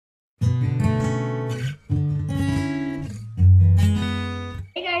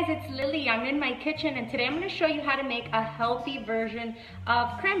it's Lily. I'm in my kitchen and today I'm going to show you how to make a healthy version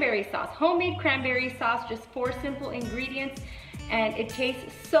of cranberry sauce. Homemade cranberry sauce, just 4 simple ingredients, and it tastes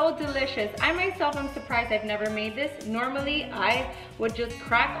so delicious. I myself am surprised I've never made this. Normally I would just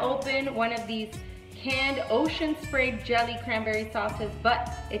crack open one of these canned ocean sprayed jelly cranberry sauces,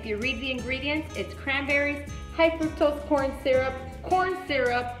 but if you read the ingredients, it's cranberries, high fructose corn syrup,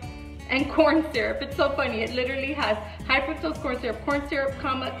 and corn syrup. It's so funny, it literally has high fructose corn syrup,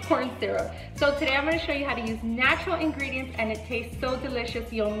 corn syrup. So today I'm going to show you how to use natural ingredients, and it tastes so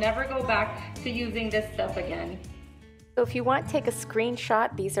delicious you'll never go back to using this stuff again. So if you want, take a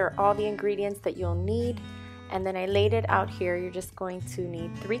screenshot. These are all the ingredients that you'll need. And then I laid it out here. You're just going to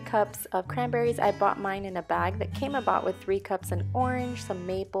need 3 cups of cranberries. I bought mine in a bag that came about with 3 cups an orange, some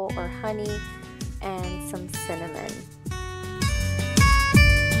maple or honey, and some cinnamon.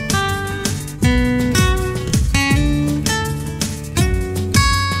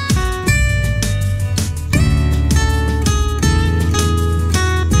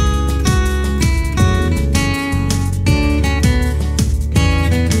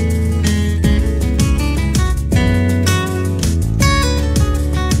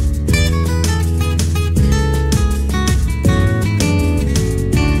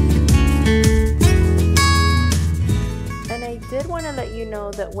 Let you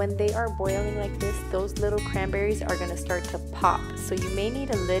know that when they are boiling like this, those little cranberries are going to start to pop, so you may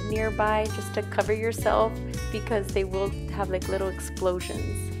need a lid nearby just to cover yourself because they will have like little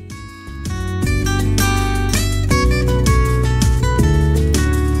explosions.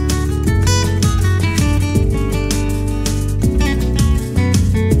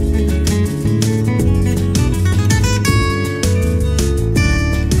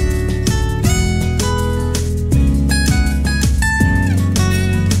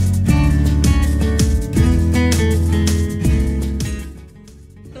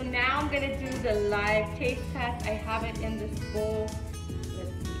 The live taste test. I have it in this bowl.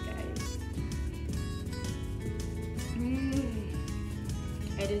 Let's see, guys.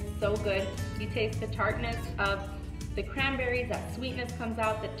 It is so good. You taste the tartness of the cranberries, that sweetness comes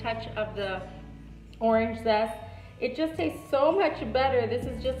out, the touch of the orange zest. It just tastes so much better. This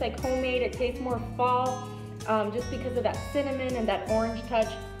is just like homemade. It tastes more fall just because of that cinnamon and that orange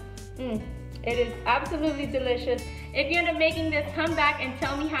touch. It is absolutely delicious. If you end up making this, come back and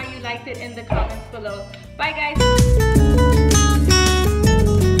tell me how you liked it in the comments below. Bye, guys.